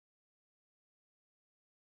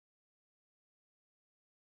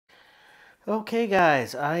Okay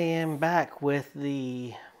guys, I am back with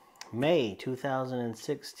the May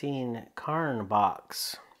 2016 Cairn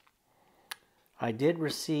box. I did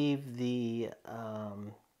receive the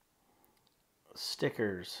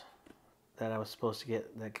stickers that I was supposed to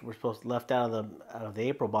get, that were supposed to left out of the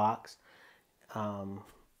April box. I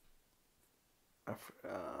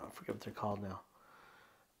forget what they're called now.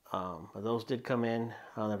 But those did come in.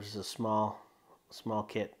 There was just a small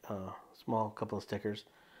kit, small couple of stickers.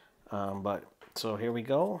 But so here we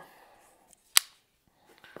go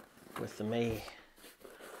with the May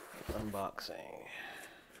unboxing.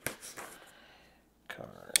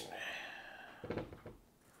 Cairn.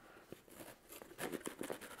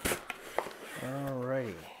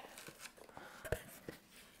 Alrighty.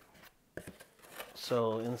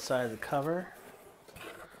 So inside the cover,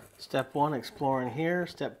 step 1, explore in here.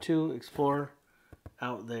 Step 2, explore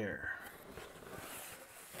out there.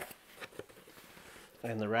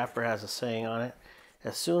 And the wrapper has a saying on it: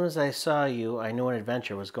 "As soon as I saw you, I knew an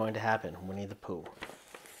adventure was going to happen. Winnie the Pooh."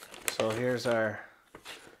 So here's our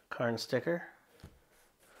Cairn sticker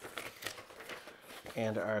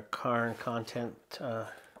and our Cairn content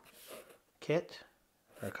kit,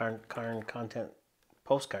 or Cairn content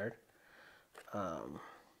postcard.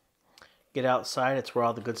 Get outside, it's where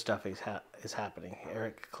all the good stuff is happening.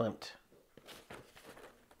 Eric Klimt.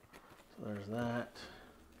 So there's that.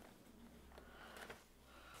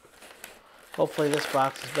 Hopefully this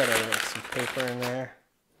box is better. There's some paper in there.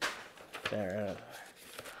 There.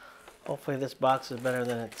 Hopefully this box is better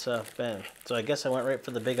than it's been. So I guess I went right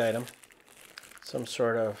for the big item. Some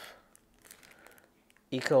sort of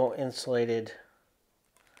eco-insulated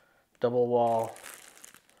double wall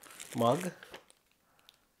mug.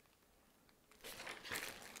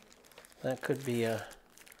 That could be a...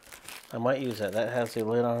 I might use that. That has the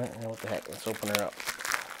lid on it. What the heck? Let's open her up.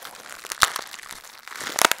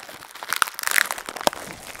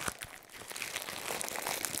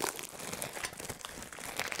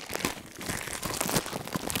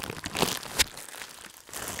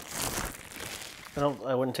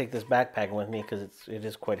 I wouldn't take this backpacking with me because it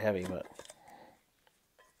is quite heavy, but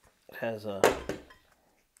it has a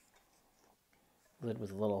lid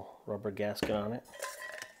with a little rubber gasket on it.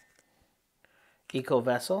 Eco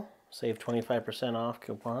Vessel, save 25% off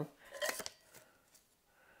coupon.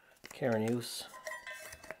 Cairn use.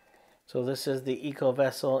 So this is the Eco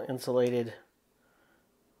Vessel insulated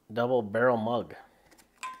double barrel mug.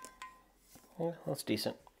 Yeah, that's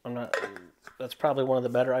decent. That's probably one of the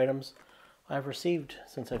better items I've received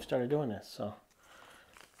since I've started doing this. So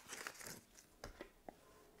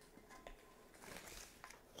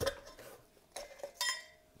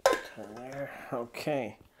turn there.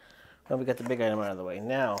 Okay. Well, we got the big item out of the way.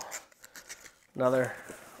 Now, another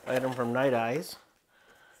item from Night Eyes.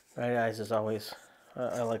 Night Eyes is always,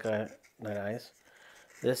 I like Night Eyes.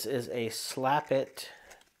 This is a Slap It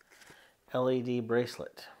LED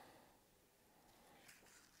bracelet.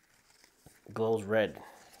 Glows red.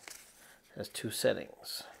 Has 2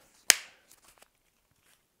 settings.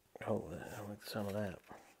 Oh, I like the sound of that.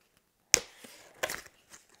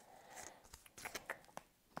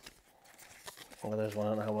 Well, there's one.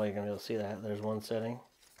 I don't know how well you're going to be able to see that. There's one setting.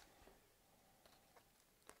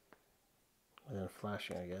 And then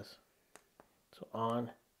flashing, I guess. So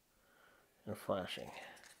on and flashing.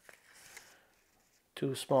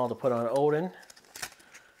 Too small to put on Odin.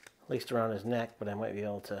 At least around his neck, but I might be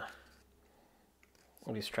able to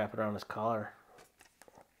maybe strap it around his collar.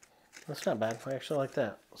 That's not bad. I actually like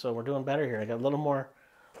that. So we're doing better here. I got a little more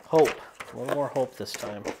hope. A little more hope this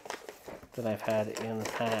time than I've had in the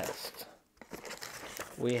past.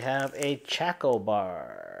 We have a Choco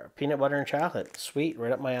Bar. Peanut butter and chocolate. Sweet,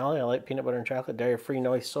 right up my alley. I like peanut butter and chocolate. Dairy-free,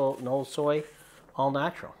 no soy, all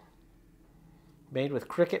natural. Made with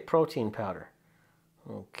cricket protein powder.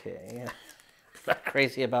 Okay. Not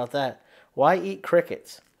crazy about that. Why eat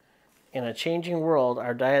crickets? In a changing world,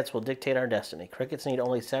 our diets will dictate our destiny. Crickets need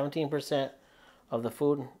only 17% of the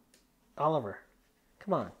food. Oliver,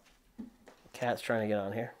 come on. Cat's trying to get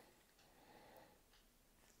on here.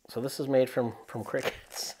 So this is made from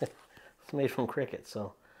crickets. It's made from crickets,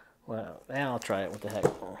 so well, I'll try it. What the heck?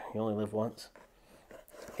 You only live once.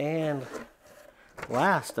 And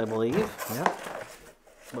last, I believe, yeah.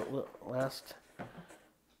 But last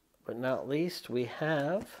but not least, we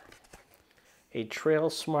have a Trail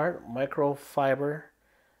Smart microfiber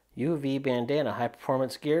UV bandana, high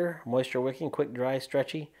performance gear, moisture wicking, quick dry,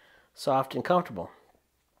 stretchy, soft and comfortable.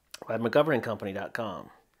 By McGovernandCompany.com,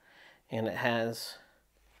 and it has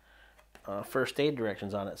first aid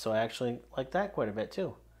directions on it, so I actually like that quite a bit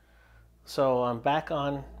too. So I'm back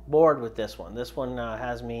on board with this one. This one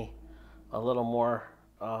has me a little more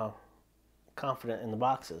confident in the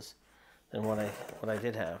boxes than what I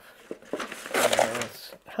did have.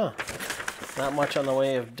 Not much on the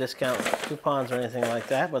way of discount coupons or anything like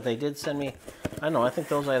that, but they did send me, I don't know, I think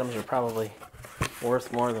those items are probably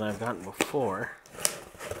worth more than I've gotten before.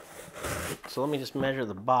 So let me just measure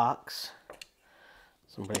the box.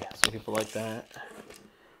 Some people like that.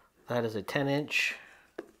 That is a 10-inch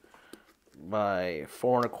by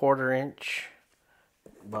 4 1/4 inch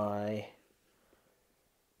by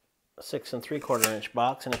 6 3/4 inch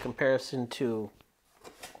box, in comparison to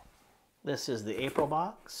this is the April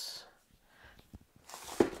box.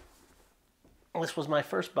 This was my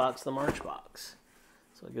first box, the March box.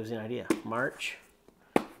 So it gives you an idea. March,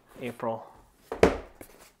 April,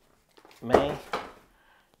 May.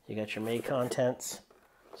 You got your May contents.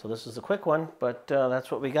 So this is a quick one, but that's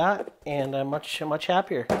what we got, and I'm much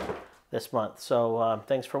happier this month. So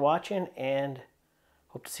thanks for watching, and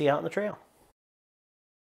hope to see you out on the trail.